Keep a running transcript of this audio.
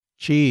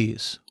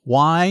cheese,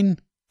 wine,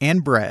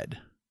 and bread.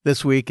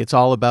 This week, it's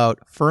all about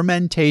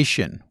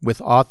fermentation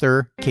with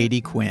author Katie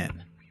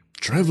Quinn.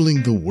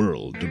 Traveling the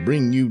world to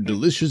bring you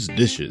delicious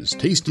dishes,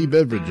 tasty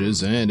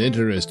beverages, and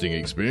interesting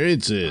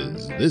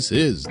experiences. This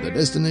is the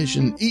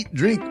Destination Eat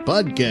Drink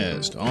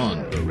podcast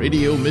on the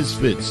Radio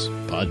Misfits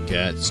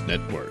Podcast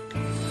Network.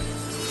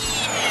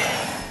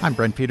 I'm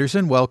Brent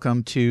Peterson.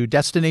 Welcome to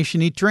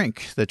Destination Eat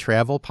Drink, the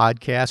travel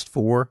podcast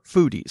for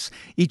foodies.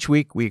 Each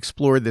week, we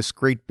explore this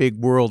great big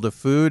world of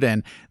food,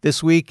 and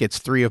this week, it's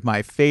three of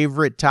my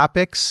favorite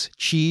topics: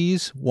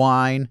 cheese,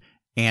 wine,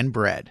 and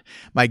bread.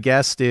 My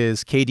guest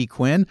is Katie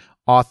Quinn,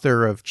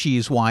 author of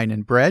Cheese, Wine,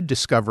 and Bread,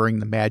 Discovering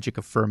the Magic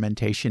of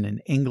Fermentation in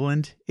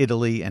England,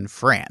 Italy, and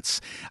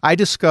France. I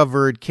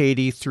discovered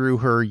Katie through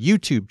her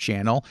YouTube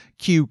channel,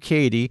 Q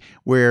Katie,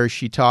 where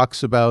she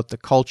talks about the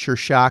culture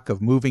shock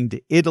of moving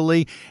to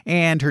Italy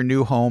and her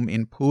new home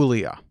in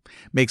Puglia.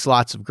 Makes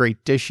lots of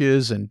great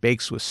dishes and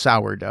bakes with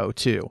sourdough,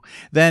 too.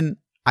 Then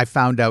I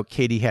found out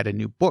Katie had a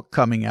new book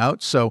coming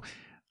out, so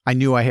I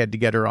knew I had to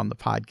get her on the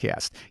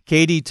podcast.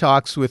 Katie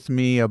talks with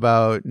me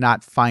about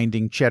not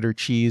finding cheddar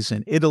cheese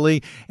in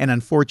Italy, an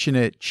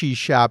unfortunate cheese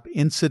shop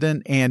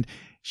incident, and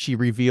she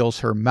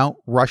reveals her Mount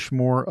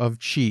Rushmore of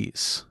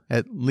cheese,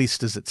 at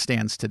least as it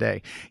stands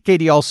today.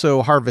 Katie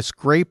also harvests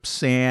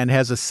grapes and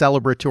has a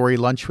celebratory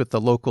lunch with the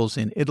locals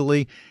in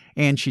Italy,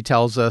 and she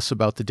tells us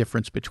about the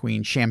difference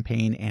between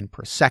champagne and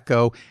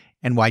Prosecco,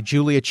 and why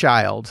Julia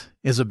Child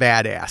is a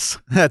badass.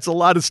 That's a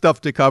lot of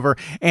stuff to cover,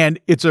 and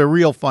it's a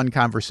real fun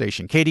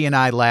conversation. Katie and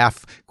I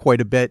laugh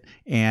quite a bit,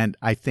 and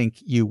I think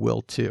you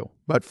will too.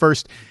 But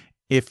first,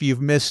 if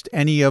you've missed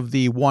any of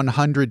the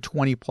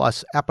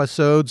 120-plus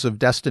episodes of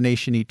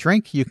Destination Eat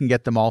Drink, you can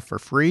get them all for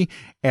free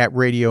at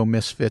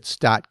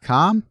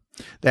radiomisfits.com.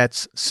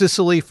 That's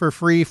Sicily for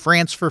free,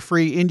 France for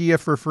free, India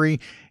for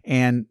free,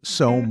 and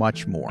so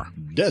much more.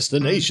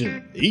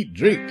 Destination Eat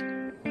Drink.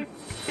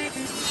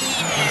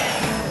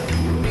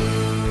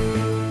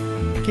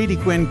 Katie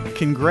Quinn,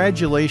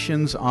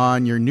 congratulations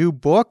on your new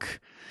book.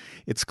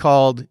 It's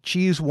called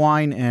Cheese,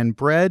 Wine, and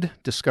Bread,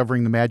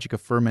 Discovering the Magic of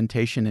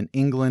Fermentation in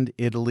England,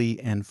 Italy,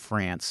 and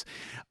France.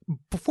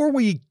 Before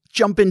we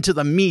jump into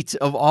the meat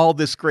of all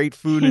this great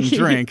food and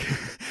drink,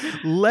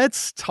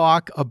 let's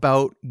talk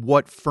about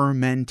what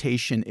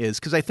fermentation is.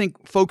 Because I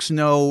think folks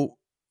know,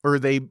 or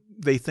they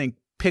think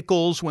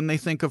pickles when they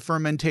think of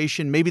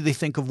fermentation. Maybe they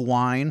think of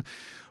wine,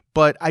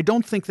 but I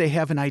don't think they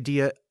have an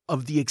idea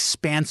of the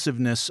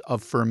expansiveness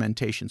of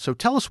fermentation. So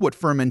tell us what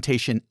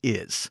fermentation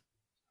is.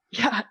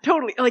 Yeah,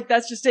 totally. Like,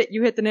 that's just it.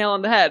 You hit the nail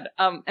on the head.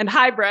 And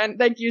hi, Brent.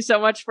 Thank you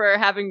so much for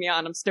having me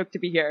on. I'm stoked to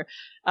be here.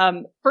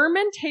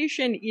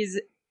 Fermentation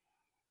is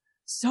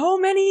so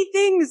many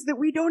things that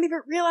we don't even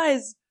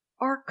realize.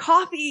 Our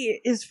coffee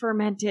is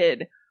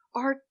fermented.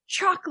 Our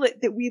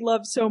chocolate that we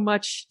love so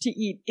much to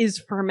eat is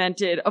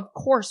fermented. Of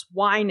course,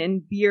 wine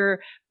and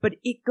beer, but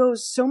it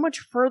goes so much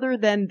further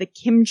than the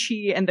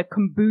kimchi and the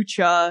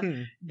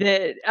kombucha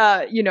that,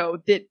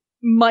 that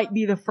might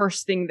be the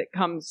first thing that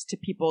comes to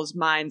people's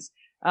minds.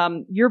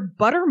 Your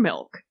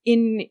buttermilk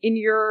in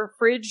your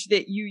fridge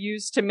that you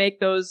use to make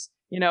those,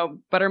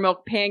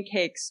 buttermilk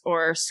pancakes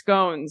or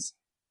scones.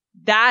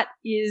 That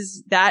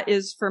is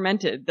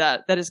fermented.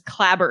 That is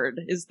clabbered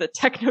is the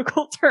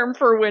technical term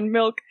for when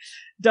milk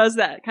does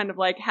that, kind of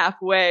like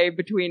halfway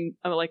between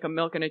like a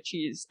milk and a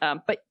cheese.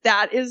 But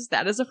that is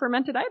a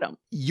fermented item.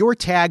 Your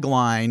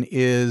tagline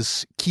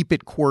is keep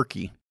it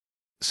quirky.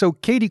 So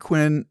Katie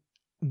Quinn,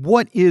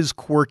 what is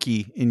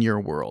quirky in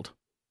your world?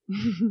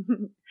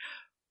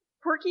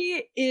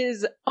 Quirky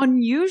is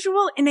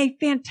unusual in a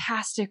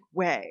fantastic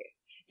way.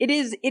 It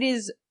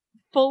is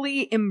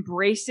fully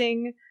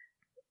embracing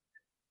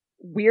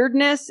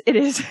weirdness. It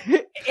is,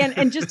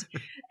 and just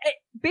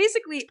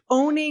basically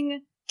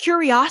owning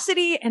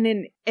curiosity and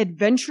an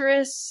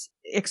adventurous,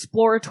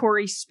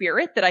 exploratory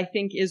spirit that I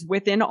think is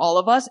within all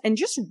of us, and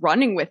just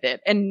running with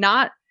it and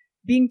not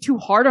being too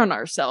hard on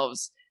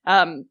ourselves.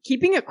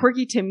 Keeping it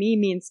quirky to me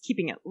means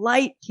keeping it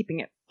light, keeping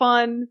it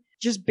fun,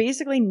 just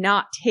basically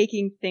not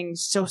taking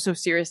things so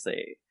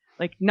seriously.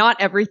 Like, not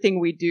everything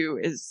we do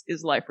is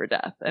life or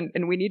death.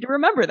 And we need to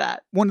remember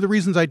that. One of the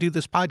reasons I do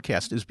this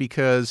podcast is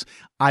because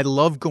I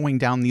love going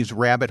down these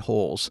rabbit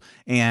holes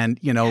and,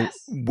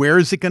 Yes. Where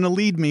is it going to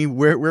lead me?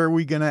 Where are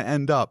we going to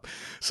end up?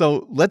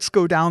 So let's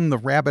go down the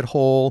rabbit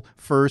hole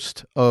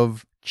first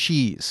of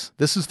cheese.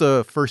 This is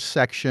the first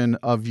section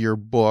of your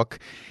book.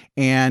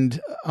 And,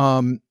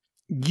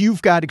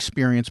 you've got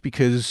experience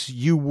because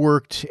you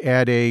worked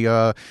at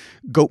a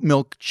goat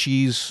milk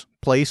cheese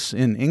place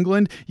in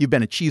England. You've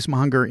been a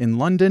cheesemonger in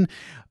London.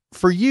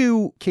 For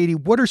you, Katie,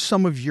 what are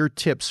some of your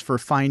tips for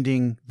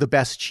finding the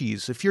best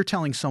cheese? If you're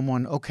telling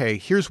someone, okay,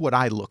 here's what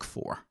I look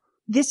for.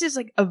 This is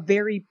like a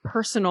very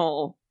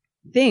personal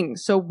thing.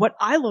 So what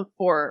I look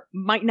for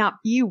might not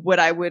be what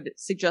I would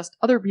suggest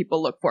other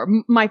people look for.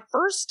 My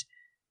first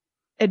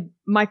bit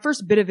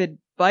of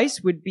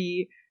advice would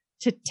be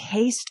to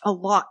taste a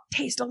lot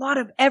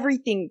of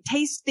everything,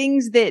 taste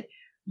things that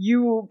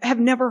you have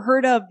never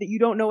heard of, that you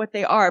don't know what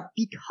they are,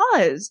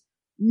 because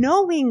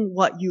knowing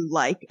what you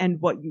like and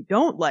what you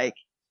don't like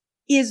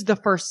is the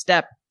first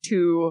step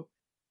to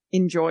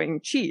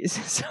enjoying cheese.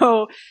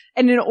 So,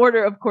 and in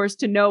order, of course,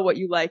 to know what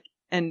you like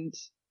and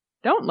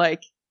don't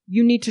like,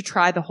 you need to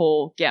try the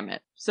whole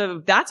gamut.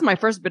 So that's my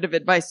first bit of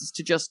advice, is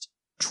to just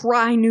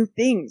try new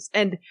things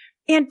and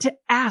to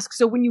ask.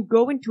 So when you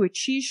go into a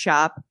cheese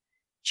shop,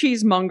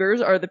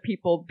 cheesemongers are the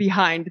people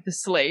behind the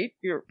slate,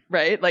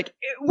 right? Like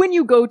when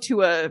you go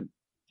to a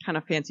kind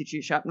of fancy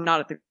cheese shop, not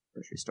at the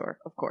grocery store,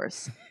 of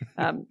course.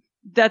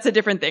 That's a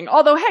different thing.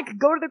 Although, heck,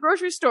 go to the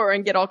grocery store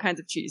and get all kinds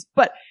of cheese.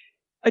 But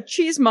a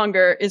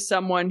cheesemonger is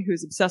someone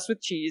who's obsessed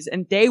with cheese,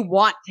 and they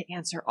want to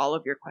answer all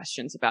of your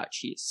questions about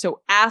cheese.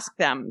 So ask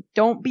them.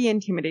 Don't be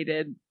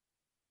intimidated.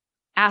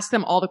 Ask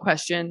them all the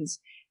questions,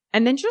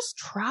 and then just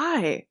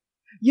try.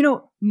 You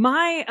know,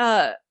 my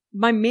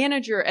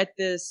manager at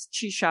this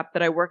cheese shop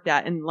that I worked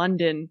at in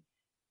London,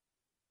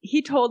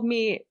 he told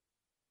me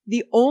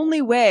the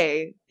only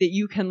way that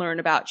you can learn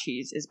about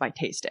cheese is by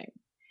tasting.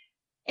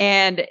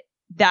 And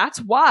that's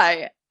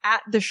why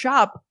at the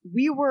shop,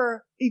 we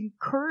were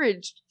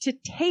encouraged to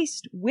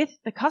taste with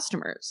the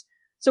customers.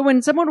 So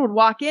when someone would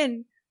walk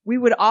in, we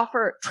would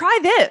offer, try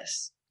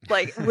this,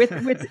 like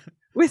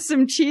with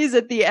some cheese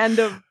at the end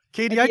of.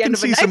 Katie, I can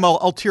see some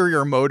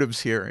ulterior motives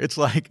here. It's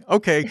like,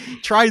 okay,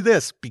 try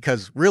this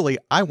because really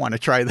I want to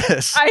try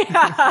this.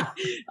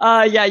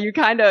 Yeah, you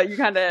kind of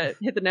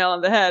hit the nail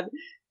on the head.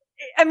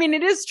 I mean,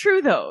 it is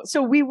true though.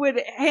 So we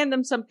would hand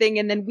them something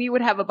and then we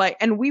would have a bite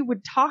and we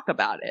would talk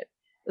about it.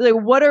 Like,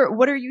 what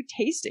are you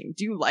tasting?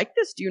 Do you like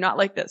this? Do you not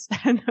like this?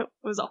 And it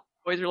was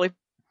always really,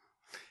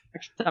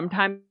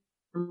 sometimes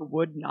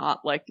would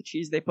not like the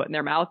cheese they put in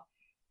their mouth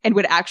and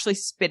would actually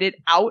spit it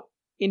out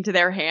into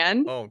their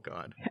hand. Oh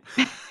God.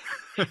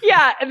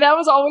 Yeah, and that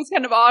was always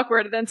kind of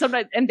awkward. And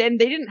then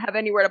they didn't have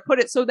anywhere to put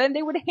it, so then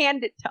they would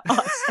hand it to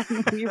us,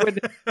 and we would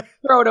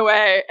throw it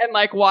away and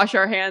like wash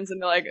our hands,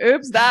 and they're like,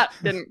 "Oops, that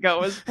didn't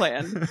go as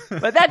planned."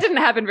 But that didn't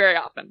happen very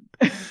often.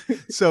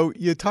 So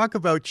you talk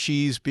about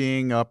cheese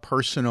being a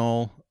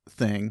personal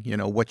thing, you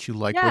know, what you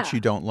like, what you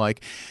don't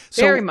like.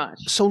 So, very much.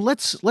 So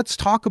let's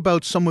talk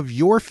about some of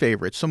your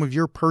favorites, some of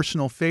your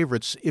personal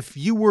favorites. If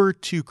you were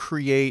to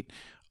create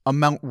a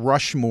Mount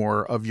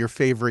Rushmore of your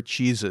favorite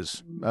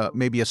cheeses,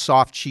 maybe a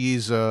soft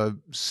cheese, a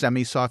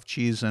semi-soft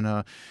cheese, and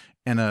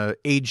a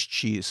aged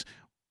cheese,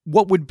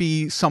 what would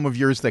be some of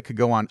yours that could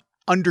go on?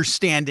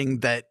 Understanding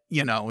that,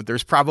 you know,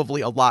 there's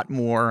probably a lot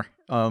more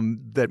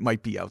that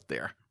might be out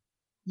there.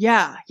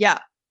 Yeah.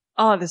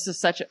 Oh, this is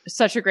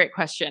such a great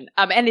question.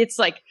 And it's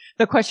like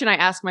the question I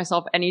ask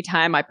myself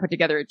anytime I put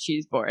together a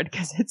cheese board,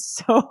 because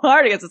it's so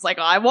hard, because it's like,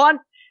 oh, I want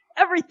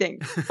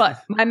everything.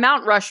 But my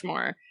Mount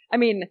Rushmore, I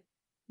mean,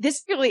 this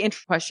is a really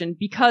interesting question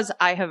because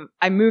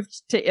I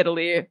moved to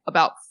Italy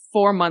about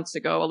 4 months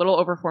ago, a little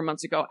over 4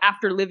 months ago,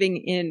 after living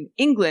in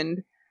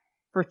England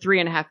for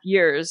 3.5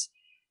 years.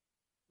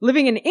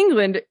 Living in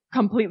England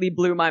completely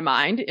blew my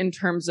mind in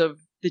terms of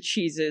the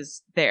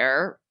cheeses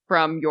there,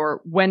 from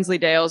your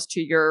Wensleydales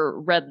to your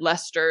Red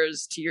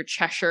Leicesters to your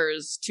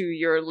Cheshires to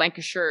your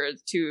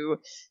Lancashires to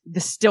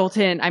the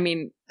Stilton. I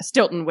mean,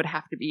 Stilton would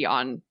have to be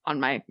on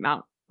my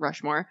Mount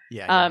Rushmore.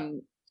 Yeah.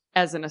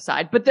 As an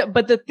aside, but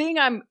the thing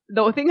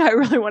I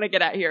really want to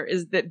get at here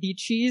is that the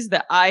cheese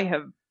that I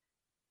have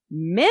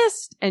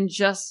missed and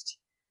just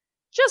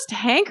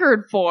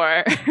hankered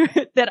for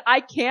that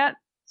I can't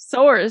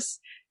source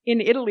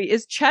in Italy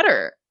is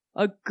cheddar,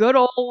 a good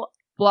old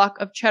block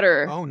of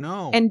cheddar. Oh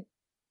no. And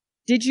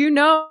did you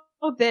know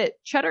that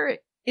cheddar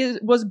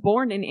was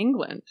born in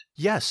England?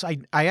 Yes, I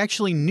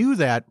actually knew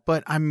that,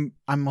 but I'm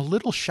a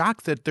little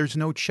shocked that there's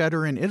no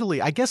cheddar in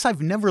Italy. I guess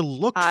I've never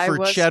looked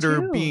for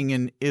cheddar being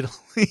in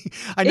Italy.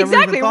 I never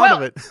even thought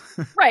of it.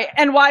 Right.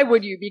 And why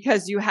would you?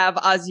 Because you have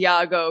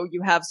Asiago,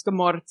 you have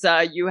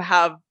Scamorza, you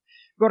have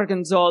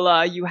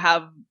Gorgonzola, you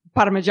have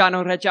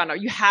Parmigiano Reggiano.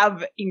 You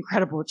have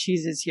incredible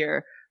cheeses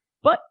here,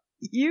 but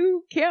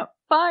you can't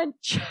find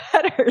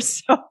cheddar.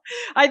 So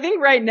I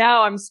think right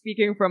now I'm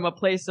speaking from a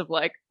place of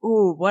like,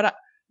 ooh, what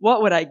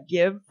would I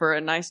give for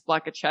a nice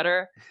block of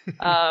cheddar?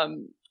 Yeah,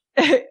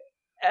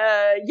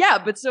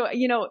 but so,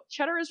 you know,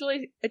 cheddar is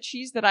really a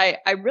cheese that I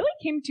really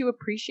came to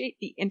appreciate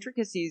the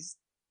intricacies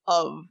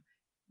of,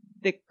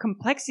 the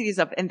complexities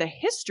of, and the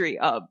history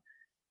of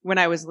when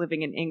I was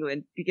living in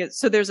England. Because,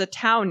 so there's a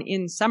town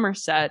in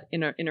Somerset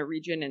in a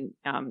region in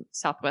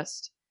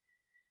southwest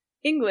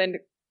England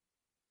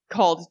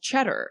called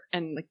Cheddar,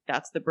 and like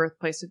that's the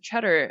birthplace of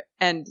cheddar.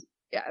 And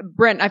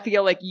Brent, I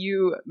feel like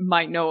you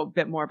might know a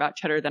bit more about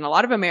cheddar than a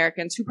lot of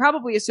Americans who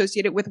probably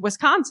associate it with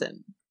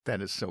Wisconsin.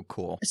 That is so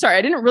cool. Sorry,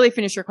 I didn't really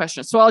finish your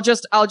question. So I'll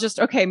just,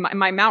 okay,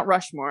 my Mount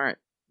Rushmore.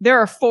 There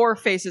are 4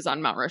 faces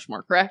on Mount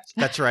Rushmore, correct?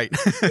 That's right.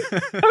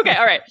 Okay,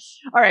 all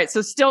right.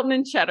 So Stilton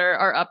and cheddar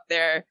are up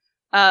there.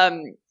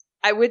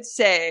 I would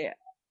say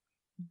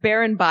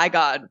Baron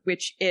Bigod,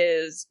 which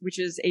is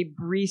a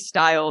brie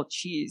style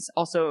cheese,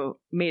 also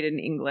made in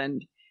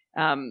England.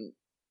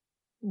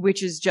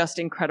 Which is just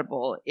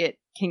incredible. It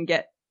can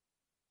get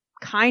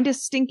kind of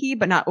stinky,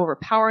 but not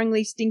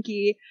overpoweringly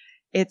stinky.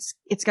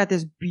 It's got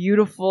this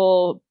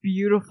beautiful,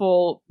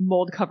 beautiful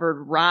mold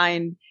covered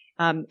rind.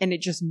 And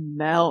it just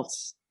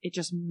melts. It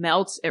just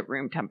melts at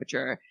room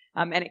temperature.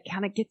 And it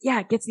kind of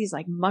gets these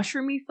like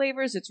mushroomy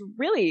flavors. It's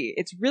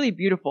really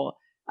beautiful.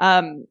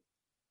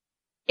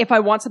 If I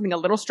want something a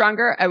little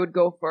stronger, I would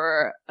go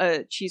for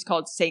a cheese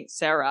called Saint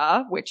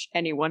Sarah, which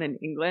anyone in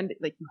England,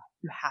 like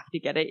you have to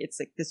get it. It's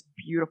like this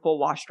beautiful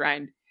washed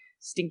rind,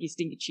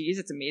 stinky cheese.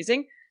 It's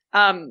amazing.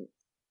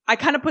 I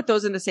kind of put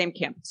those in the same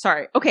camp.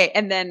 Sorry. Okay.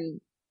 And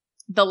then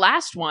the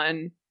last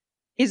one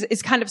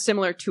is kind of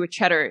similar to a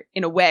cheddar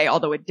in a way,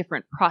 although a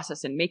different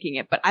process in making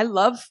it. But I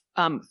love,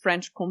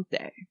 French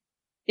Comté.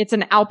 It's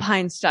an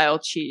Alpine style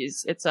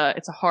cheese. It's a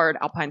hard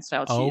Alpine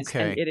style cheese.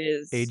 Okay. And it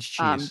is aged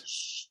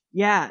cheese.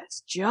 Yeah,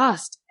 it's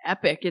just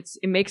epic. It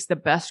makes the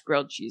best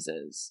grilled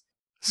cheeses.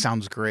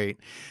 Sounds great.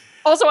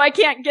 Also, I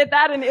can't get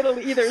that in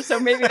Italy either, so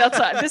maybe that's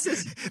why. This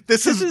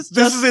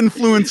is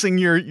influencing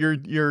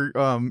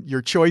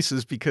your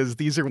choices, because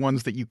these are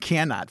ones that you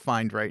cannot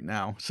find right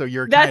now. So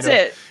you're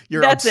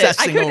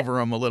obsessing over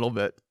them a little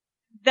bit.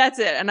 That's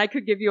it. And I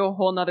could give you a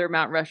whole nother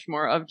Mount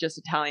Rushmore of just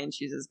Italian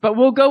cheeses, but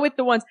we'll go with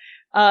the ones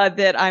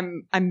that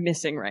I'm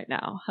missing right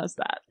now. How's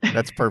that?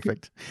 That's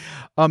perfect.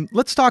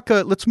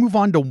 Let's move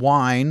on to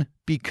wine,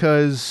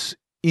 because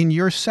in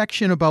your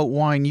section about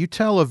wine, you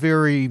tell a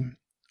very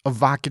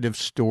evocative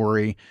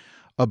story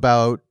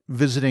about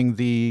visiting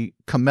the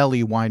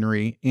Comelli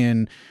winery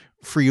in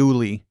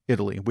Friuli,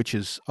 Italy, which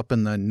is up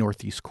in the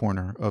northeast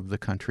corner of the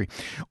country.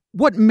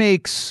 What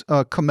makes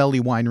Comelli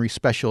winery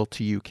special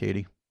to you,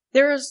 Katie?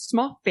 They're a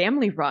small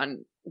family-run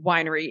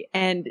winery,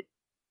 and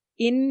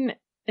in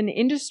an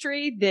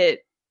industry that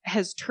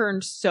has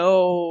turned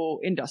so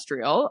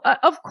industrial,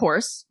 of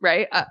course,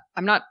 right?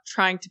 I'm not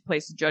trying to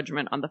place a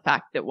judgment on the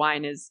fact that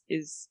wine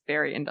is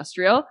very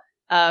industrial,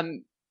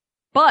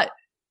 but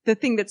the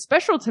thing that's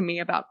special to me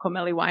about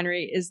Comelli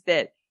Winery is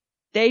that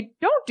they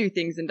don't do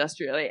things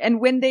industrially,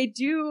 and when they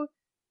do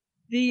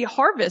the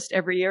harvest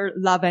every year,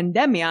 La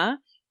Vendemmia,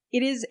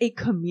 it is a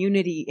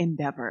community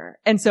endeavor.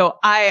 And so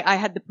I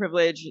had the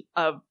privilege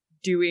of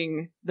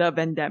doing the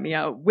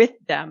Vendemmia with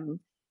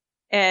them.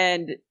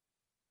 And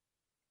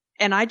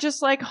I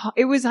just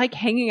it was like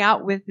hanging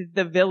out with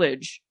the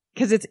village,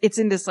 because it's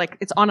in this,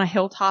 it's on a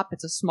hilltop.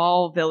 It's a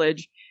small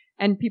village,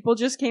 and people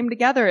just came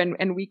together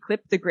and we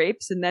clipped the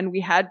grapes. And then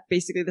we had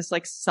basically this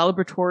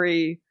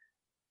celebratory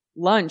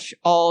lunch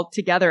all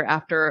together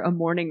after a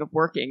morning of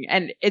working.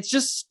 And it's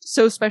just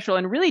so special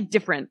and really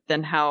different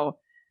than how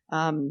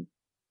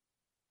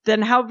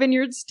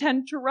vineyards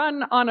tend to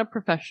run on a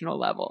professional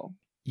level.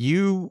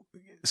 You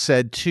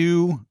said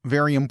two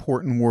very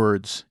important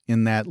words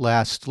in that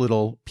last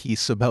little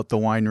piece about the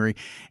winery,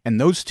 and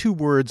those two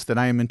words that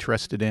I am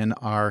interested in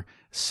are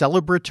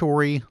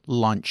celebratory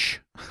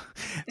lunch.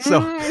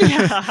 So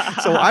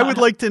I would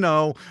like to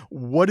know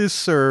what is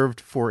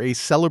served for a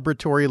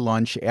celebratory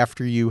lunch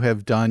after you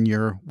have done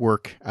your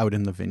work out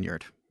in the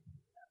vineyard.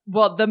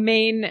 Well, the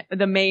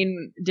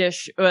main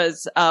dish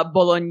was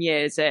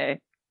bolognese.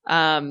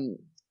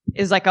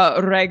 Is like a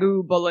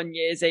ragu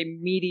bolognese,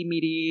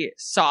 meaty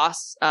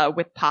sauce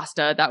with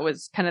pasta. That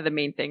was kind of the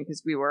main thing,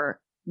 because we were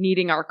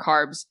needing our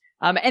carbs.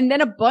 And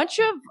then a bunch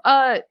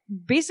of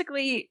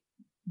basically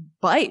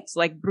bites,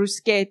 like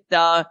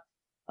bruschetta,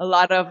 a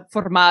lot of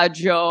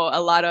formaggio,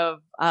 a lot of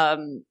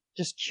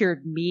just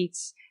cured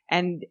meats,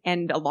 and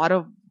a lot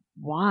of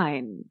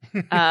wine.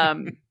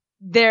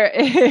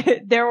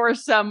 There were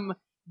some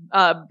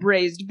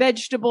braised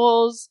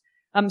vegetables.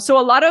 So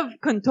a lot of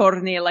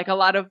contorni, like a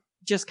lot of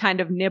just kind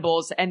of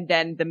nibbles, and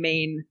then the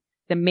main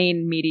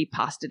meaty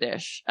pasta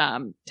dish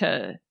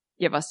to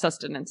give us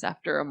sustenance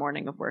after a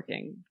morning of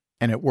working.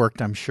 And it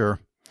worked, I'm sure.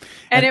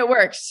 And it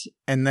works.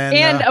 And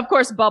then of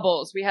course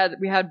bubbles. We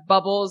had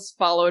bubbles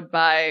followed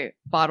by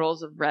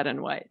bottles of red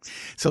and white.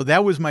 So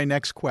that was my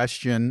next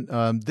question.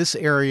 This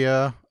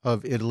area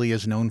of Italy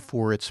is known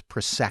for its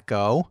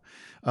Prosecco.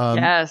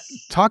 Yes.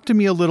 Talk to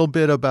me a little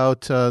bit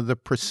about the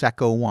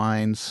Prosecco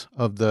wines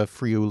of the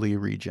Friuli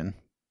region.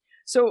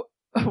 So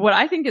what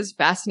I think is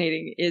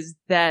fascinating is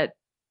that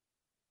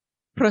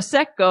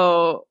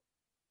Prosecco,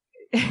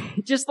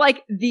 just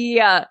like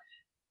the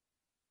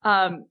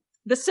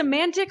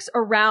semantics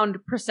around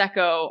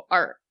Prosecco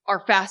are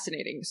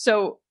fascinating.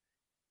 So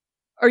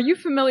are you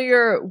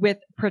familiar with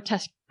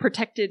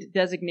protected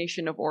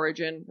designation of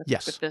origin?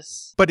 Yes. With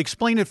this? But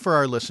explain it for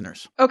our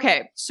listeners.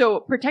 Okay.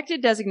 So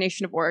protected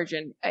designation of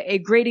origin, a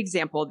great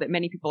example that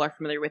many people are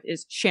familiar with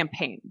is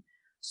champagne.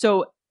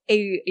 So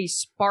a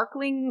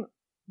sparkling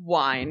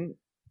wine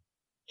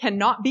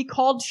cannot be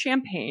called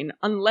champagne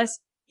unless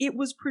it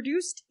was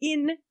produced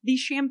in the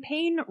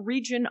Champagne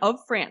region of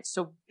France.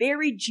 So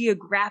very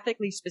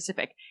geographically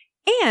specific,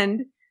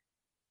 and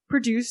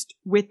produced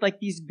with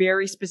these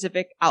very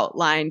specific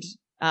outlined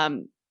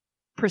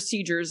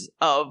procedures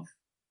of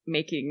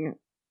making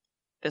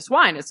this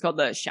wine. It's called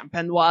the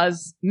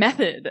Champenoise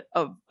method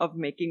of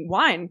making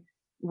wine,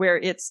 where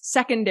its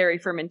secondary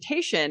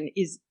fermentation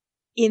is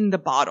in the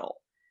bottle.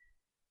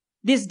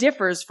 This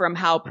differs from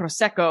how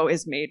Prosecco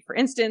is made, for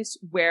instance,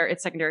 where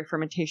its secondary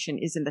fermentation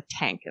is in the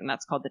tank, and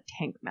that's called the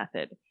tank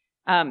method.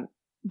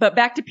 But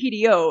back to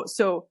PDO.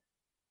 So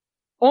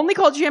only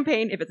called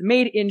champagne if it's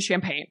made in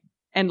Champagne.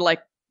 And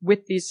like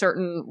with these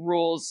certain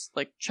rules,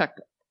 like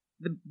checked,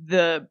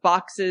 the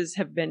boxes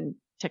have been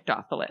ticked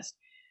off the list.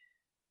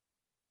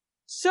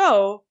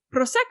 So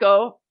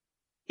Prosecco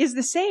is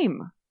the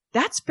same.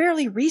 That's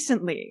fairly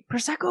recently.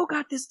 Prosecco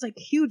got this like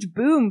huge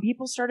boom.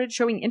 People started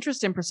showing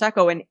interest in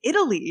Prosecco in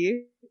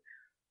Italy,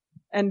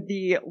 and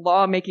the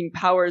law-making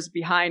powers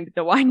behind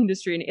the wine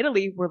industry in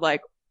Italy were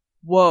like,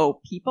 whoa,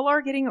 people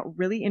are getting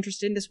really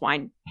interested in this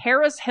wine.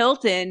 Paris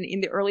Hilton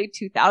in the early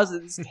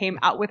 2000s came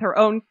out with her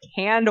own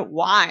canned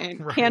wine,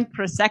 right. Canned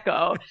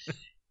Prosecco.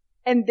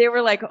 And they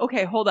were like,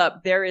 okay, hold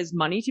up. There is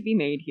money to be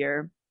made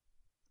here.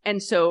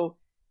 And so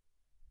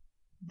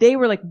they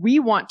were like, we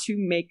want to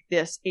make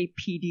this a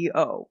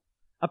PDO,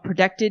 a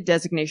protected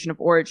designation of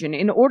origin.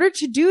 In order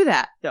to do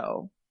that,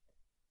 though,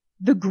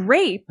 the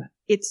grape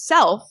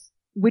itself,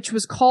 which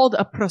was called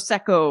a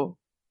Prosecco,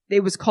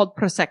 it was called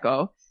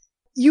Prosecco.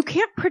 You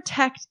can't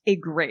protect a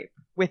grape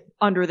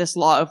under this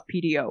law of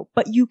PDO,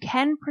 but you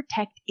can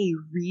protect a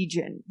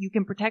region. You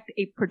can protect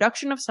a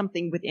production of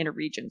something within a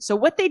region. So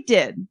what they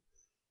did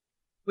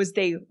was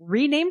they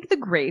renamed the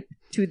grape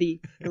to the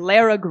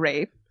Glera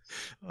grape.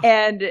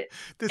 And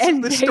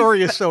this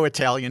story is so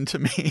Italian to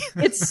me.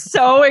 It is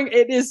so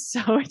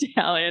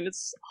Italian.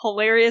 It's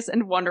hilarious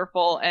and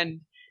wonderful,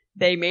 and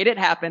they made it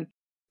happen.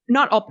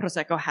 Not all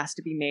Prosecco has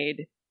to be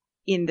made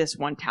in this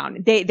one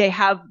town. They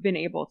have been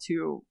able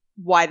to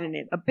widen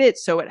it a bit,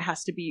 so it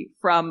has to be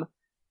from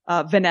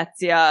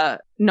the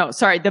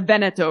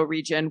Veneto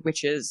region,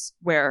 which is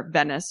where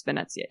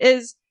Venezia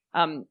is,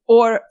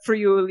 or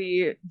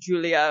Friuli,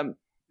 Giulia.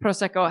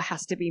 Prosecco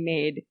has to be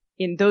made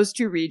in those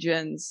two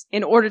regions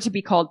in order to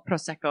be called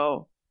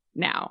Prosecco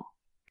now.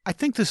 I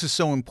think this is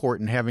so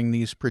important, having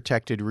these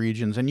protected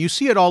regions. And you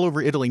see it all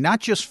over Italy, not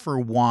just for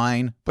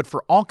wine, but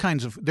for all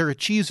kinds of, there are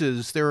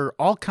cheeses, there are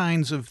all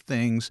kinds of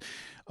things,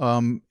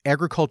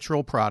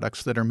 agricultural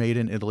products that are made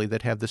in Italy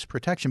that have this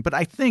protection. But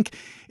I think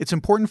it's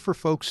important for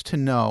folks to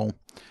know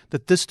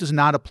that this does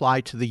not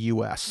apply to the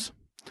U.S.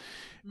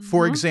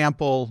 For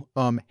example,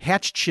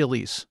 hatch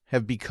chilies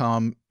have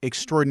become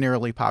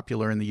extraordinarily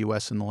popular in the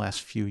U.S. in the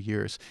last few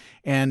years,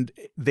 and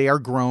they are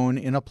grown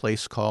in a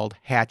place called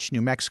Hatch,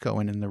 New Mexico,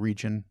 and in the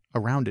region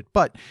around it.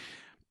 But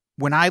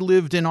when I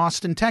lived in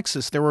Austin,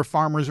 Texas, there were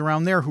farmers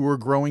around there who were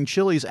growing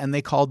chilies, and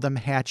they called them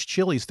hatch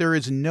chilies. There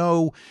is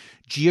no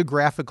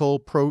geographical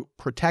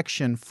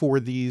protection for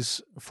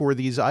these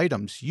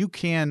items. You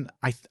can,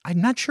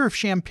 I'm not sure if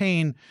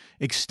champagne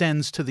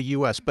extends to the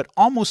U.S., but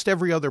almost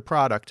every other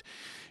product,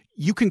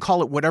 you can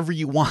call it whatever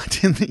you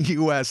want in the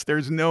U.S.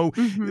 There's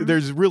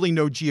really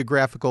no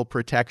geographical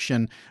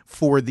protection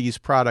for these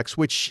products,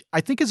 which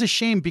I think is a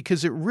shame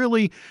because it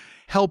really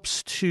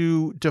helps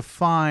to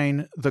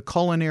define the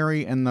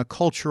culinary and the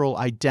cultural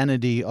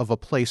identity of a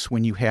place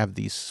when you have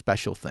these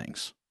special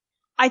things.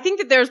 I think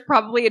that there's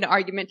probably an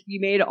argument to be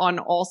made on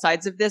all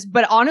sides of this,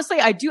 but honestly,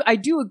 I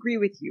do agree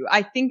with you.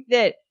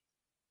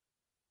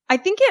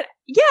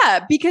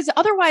 Because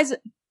otherwise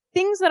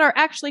things that are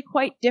actually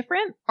quite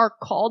different are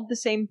called the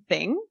same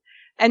thing.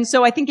 And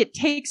so I think it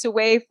takes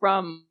away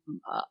from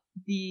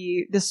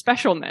the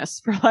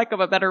specialness, for lack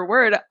of a better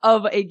word,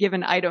 of a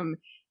given item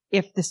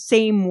if the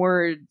same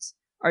words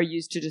are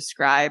used to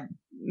describe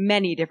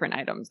many different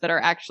items that are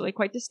actually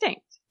quite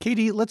distinct.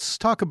 Katie, let's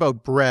talk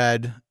about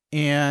bread.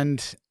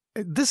 And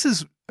this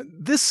is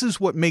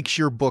what makes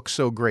your book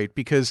so great,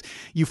 because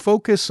you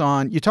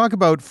talk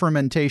about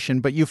fermentation,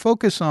 but you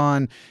focus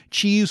on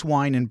cheese,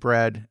 wine, and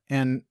bread.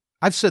 And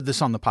I've said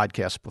this on the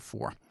podcast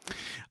before.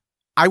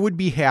 I would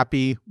be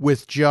happy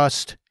with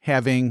just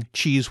having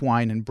cheese,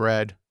 wine, and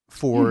bread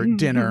for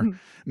dinner.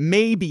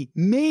 Maybe,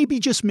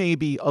 just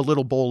maybe a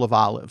little bowl of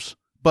olives.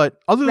 But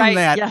other than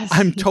that, yes.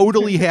 I'm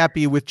totally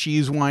happy with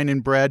cheese, wine,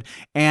 and bread.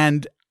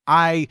 And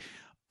I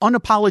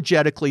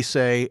unapologetically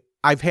say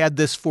I've had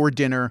this for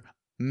dinner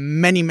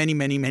many, many,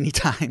 many, many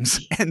times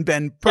and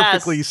been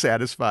perfectly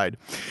satisfied.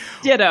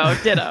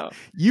 Ditto.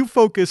 You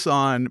focus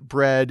on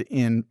bread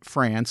in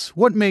France.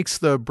 What makes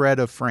the bread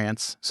of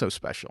France so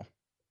special?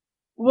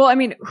 Well, I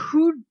mean,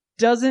 who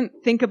doesn't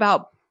think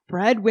about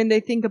bread when they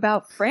think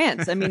about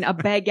France? I mean, a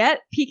baguette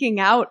peeking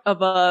out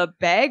of a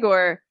bag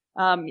or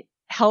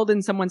held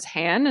in someone's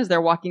hand as they're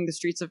walking the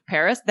streets of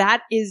Paris.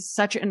 That is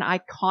such an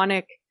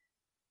iconic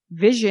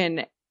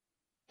vision.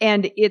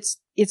 And it's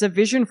a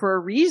vision for a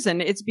reason.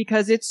 It's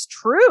because it's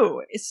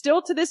true. It's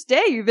still to this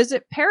day. You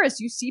visit Paris,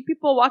 you see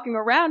people walking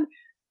around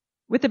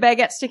with the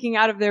baguette sticking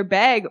out of their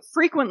bag,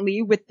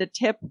 frequently with the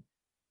tip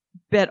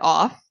bit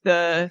off.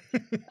 The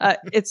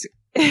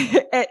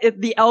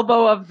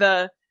elbow of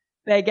the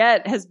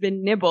baguette has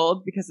been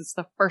nibbled because it's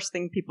the first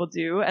thing people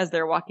do as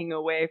they're walking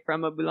away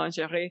from a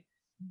boulangerie.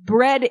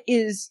 Bread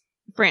is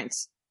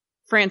France.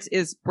 France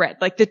is bread.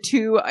 Like the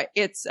two,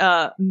 it's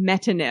a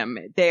metonym.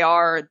 They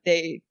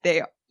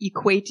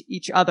equate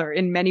each other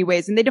in many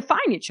ways, and they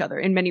define each other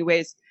in many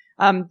ways.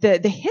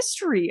 The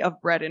history of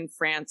bread in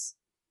France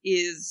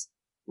is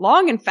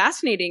long and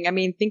fascinating. I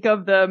mean, think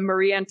of the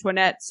Marie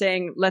Antoinette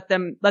saying, let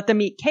them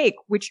eat cake,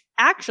 which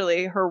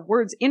actually her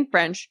words in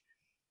French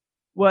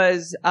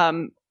was,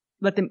 brioche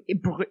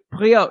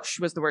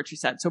was the word she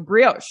said. So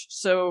brioche.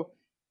 So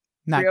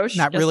brioche.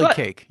 Not really what?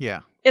 Cake. Yeah.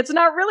 It's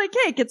not really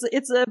cake.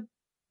 It's a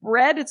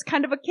bread. It's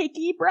kind of a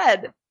cakey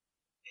bread.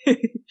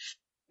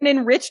 An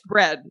enriched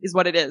bread is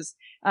what it is.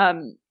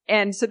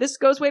 And so this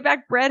goes way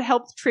back. Bread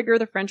helped trigger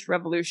the French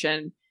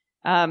Revolution.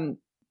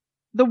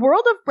 The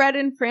world of bread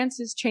in France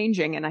is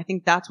changing, and I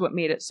think that's what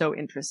made it so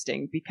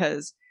interesting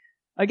because,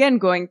 again,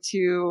 going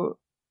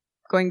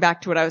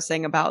back to what I was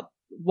saying about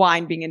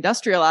wine being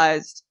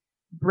industrialized,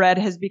 bread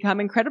has become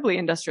incredibly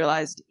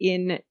industrialized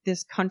in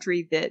this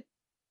country that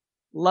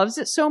loves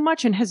it so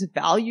much and has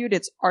valued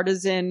its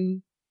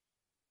artisan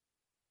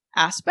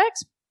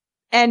aspects.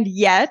 And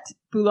yet,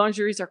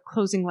 boulangeries are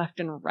closing left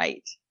and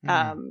right.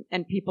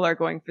 And people are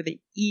going for the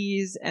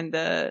ease and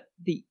the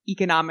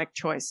economic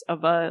choice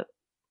of a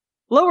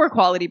lower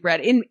quality bread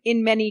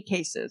in many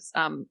cases,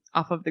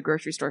 off of the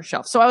grocery store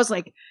shelf. So I was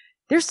like,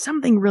 there's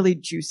something really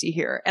juicy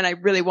here. And I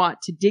really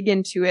want to dig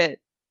into it.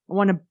 I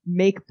want to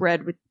make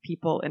bread with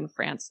people in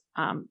France,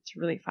 to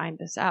really find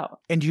this out.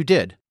 And you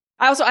did.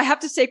 I have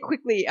to say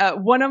quickly,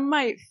 one of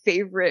my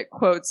favorite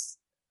quotes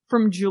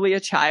from Julia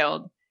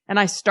Child, and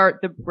I start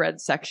the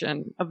bread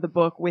section of the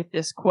book with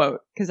this quote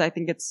because I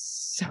think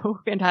it's so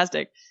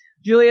fantastic.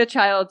 Julia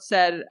Child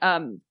said,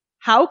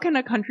 how can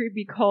a country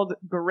be called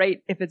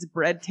great if its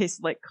bread tastes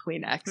like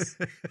Kleenex?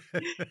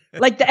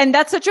 And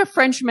that's such a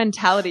French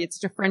mentality. It's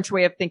such a French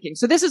way of thinking.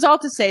 So this is all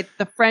to say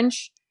the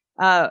French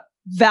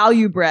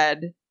value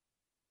bread.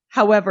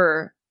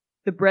 However,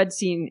 the bread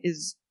scene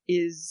is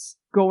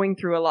going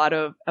through a lot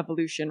of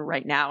evolution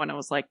right now. And I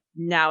was like,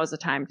 now is the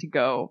time to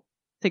go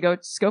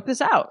scope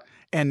this out.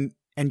 And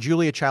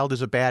Julia Child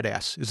is a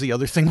badass is the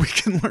other thing we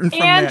can learn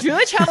from and that.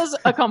 Julia Child is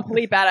a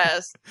complete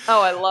badass.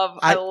 Oh, I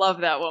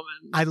love that woman.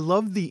 I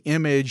love the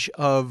image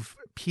of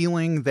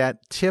peeling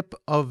that tip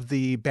of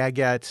the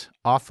baguette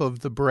off of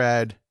the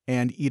bread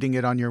and eating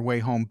it on your way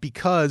home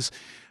because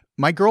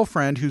my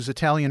girlfriend, who's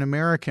Italian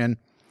American,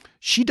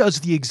 she does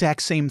the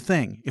exact same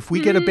thing. If we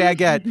get a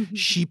baguette,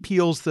 she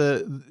peels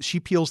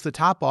the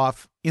top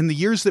off. In the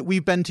years that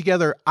we've been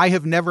together, I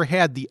have never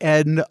had the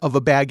end of a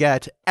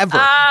baguette ever.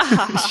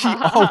 She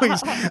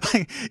always,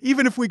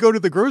 even if we go to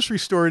the grocery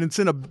store and it's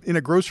in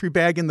a grocery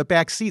bag in the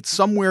back seat,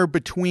 somewhere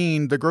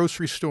between the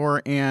grocery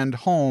store and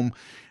home,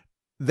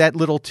 that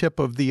little tip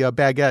of the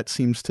baguette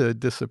seems to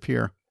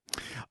disappear.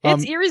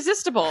 It's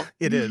irresistible.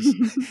 It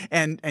is.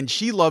 And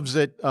she loves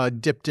it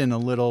dipped in a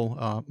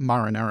little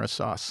marinara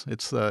sauce.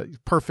 It's the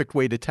perfect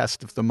way to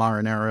test if the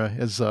marinara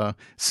is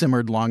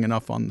simmered long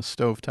enough on the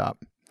stovetop.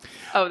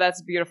 Oh,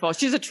 that's beautiful.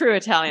 She's a true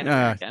Italian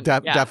American.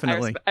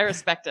 Definitely. I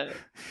respect it.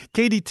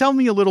 Katie, tell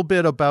me a little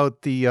bit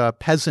about the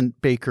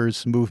peasant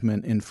bakers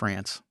movement in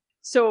France.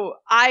 So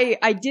I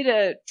did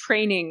a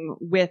training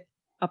with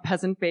a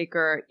peasant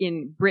baker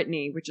in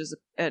Brittany, which is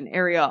an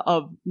area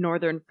of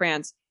northern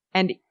France.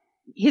 And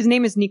his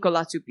name is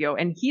Nicolas Supio,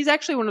 and he's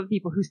actually one of the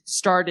people who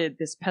started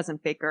this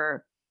peasant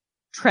baker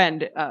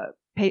trend,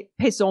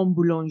 paysan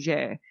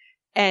boulanger.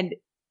 And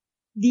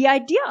the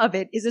idea of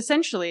it is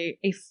essentially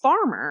a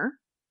farmer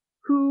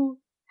who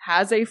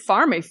has a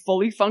farm, a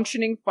fully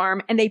functioning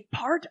farm, and a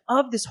part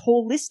of this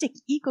holistic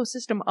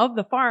ecosystem of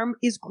the farm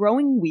is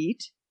growing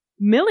wheat,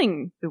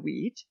 milling the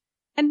wheat,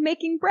 and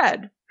making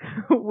bread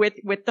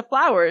with the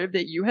flour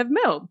that you have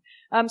milled.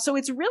 So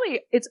it's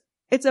really,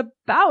 it's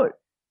about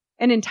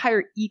an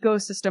entire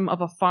ecosystem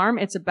of a farm.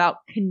 It's about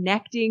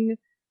connecting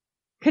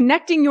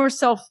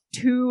yourself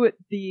to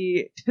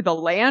the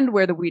land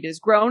where the wheat is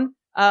grown.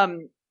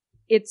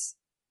 It's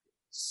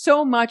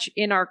so much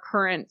in our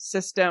current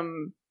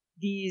system,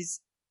 these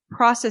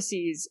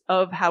processes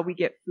of how we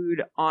get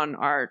food on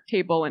our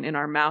table and in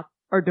our mouth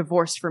are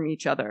divorced from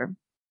each other.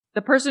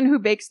 The person who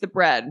bakes the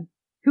bread,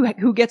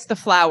 who gets the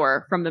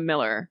flour from the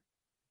miller,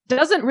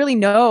 doesn't really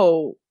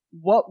know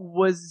what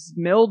was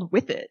milled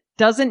with it,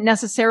 doesn't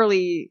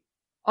necessarily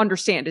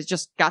understand. It's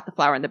just got the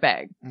flour in the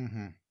bag.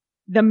 Mm-hmm.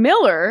 The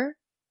miller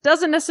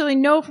doesn't necessarily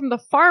know from the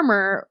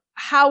farmer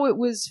how it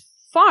was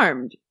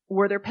farmed.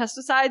 Were there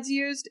pesticides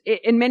used?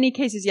 In many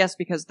cases, yes,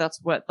 because that's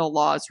what the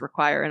laws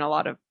require in a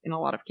lot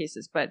of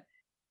cases. But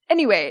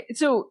anyway,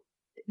 so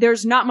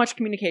there's not much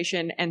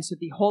communication. And so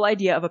the whole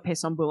idea of a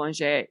paysan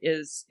boulanger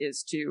is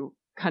to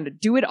kind of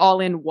do it all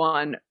in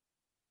one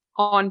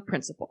on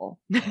principle,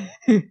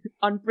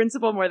 on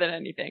principle more than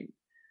anything.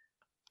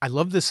 I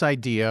love this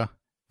idea.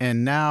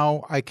 And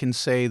now I can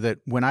say that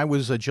when I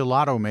was a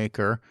gelato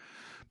maker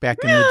back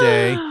in the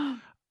day,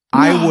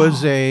 I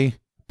was a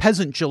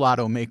peasant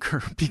gelato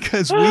maker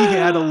because we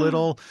had a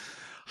little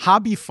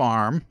hobby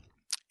farm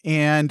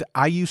and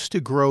I used to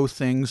grow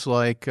things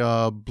like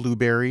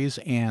blueberries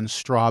and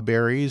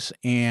strawberries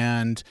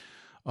and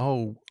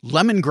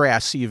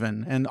lemongrass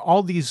even, and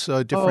all these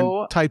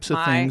different types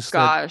of things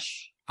that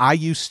I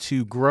used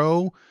to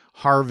grow,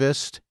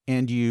 harvest,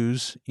 and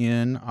use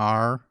in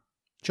our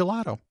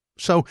gelato.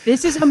 So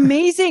this is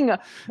amazing.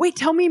 Wait,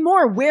 tell me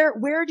more.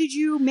 Where did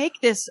you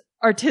make this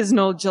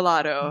artisanal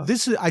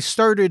gelato? I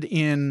started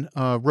in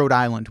Rhode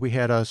Island. We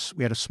had a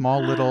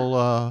small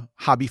little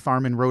hobby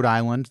farm in Rhode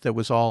Island that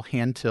was all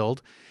hand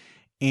tilled.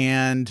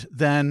 And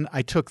then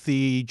I took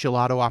the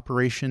gelato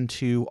operation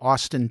to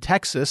Austin,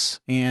 Texas,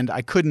 and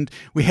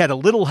we had a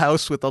little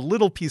house with a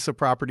little piece of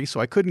property,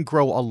 so I couldn't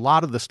grow a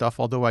lot of the stuff,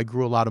 although I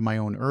grew a lot of my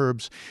own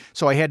herbs.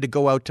 So I had to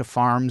go out to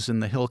farms in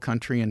the hill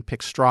country and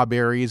pick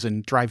strawberries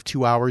and drive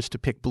 2 hours to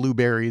pick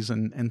blueberries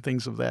and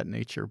things of that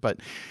nature. But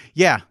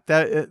yeah,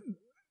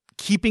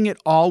 keeping it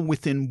all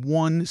within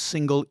one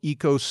single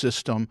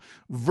ecosystem,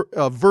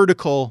 a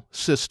vertical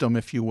system,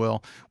 if you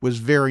will, was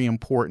very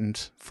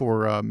important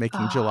for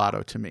making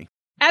gelato to me.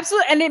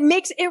 Absolutely. And it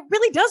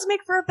really does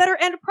make for a better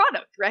end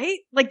product, right?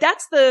 Like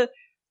that's the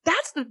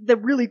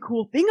really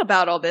cool thing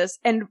about all this.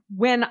 And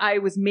when I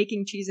was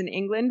making cheese in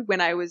England,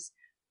 when I was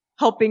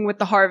helping with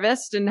the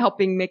harvest and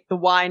helping make the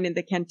wine in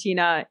the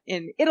cantina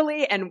in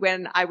Italy, and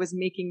when I was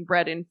making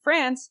bread in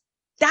France,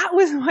 that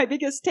was my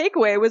biggest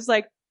takeaway, was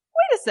like,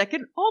 wait a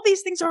second, all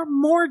these things are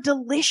more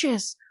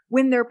delicious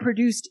when they're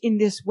produced in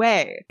this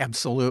way.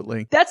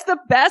 Absolutely. That's the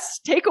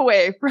best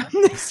takeaway from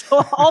this.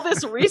 All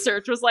this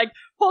research was like,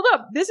 hold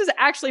up, this is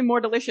actually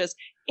more delicious,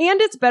 and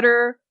it's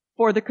better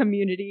for the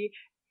community,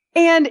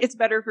 and it's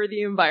better for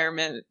the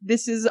environment.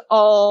 This is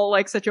all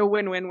like such a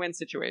win-win-win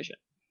situation.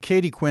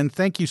 Katie Quinn,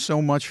 thank you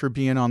so much for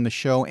being on the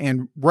show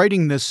and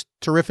writing this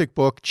terrific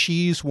book,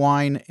 Cheese,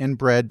 Wine, and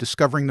Bread,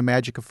 Discovering the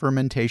Magic of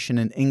Fermentation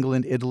in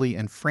England, Italy,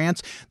 and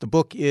France. The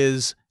book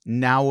is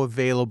now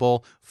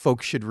available.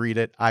 Folks should read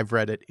it. I've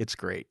read it. It's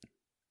great.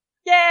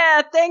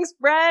 Yeah, thanks,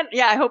 Brent.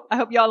 Yeah, I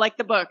hope y'all like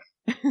the book.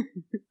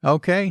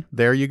 Okay,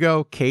 there you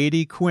go.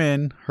 Katie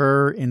Quinn.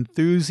 Her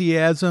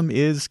enthusiasm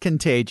is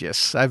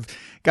contagious. I've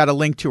got a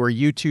link to her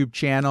YouTube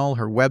channel,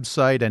 her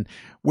website, and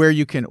where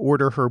you can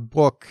order her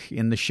book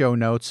in the show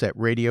notes at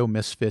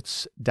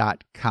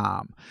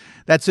radiomisfits.com.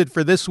 That's it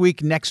for this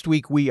week. Next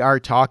week, we are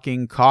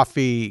talking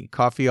coffee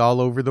all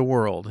over the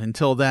world.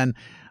 Until then,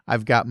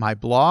 I've got my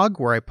blog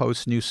where I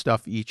post new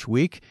stuff each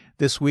week.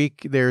 This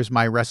week, there's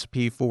my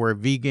recipe for a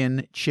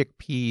vegan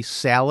chickpea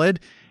salad.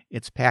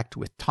 It's packed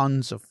with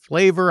tons of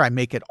flavor. I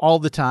make it all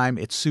the time.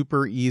 It's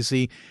super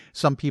easy.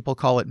 Some people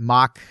call it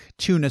mock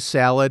tuna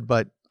salad,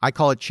 but I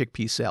call it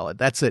chickpea salad.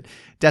 That's at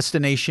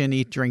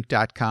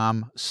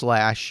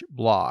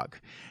destinationeatdrink.com/blog.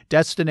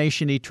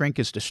 Destination Eat Drink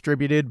is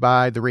distributed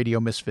by the Radio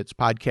Misfits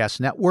Podcast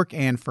Network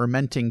and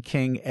Fermenting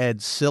King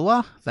Ed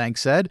Silla.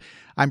 Thanks, Ed.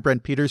 I'm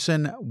Brent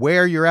Peterson.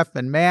 Wear your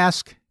effing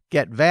mask.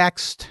 Get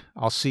vaxxed.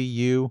 I'll see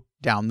you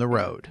down the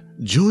road.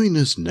 Join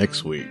us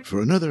next week for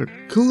another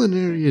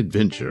culinary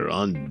adventure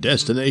on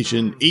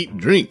Destination Eat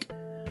Drink,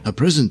 a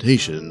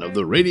presentation of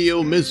the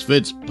Radio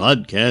Misfits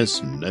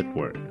Podcast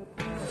Network.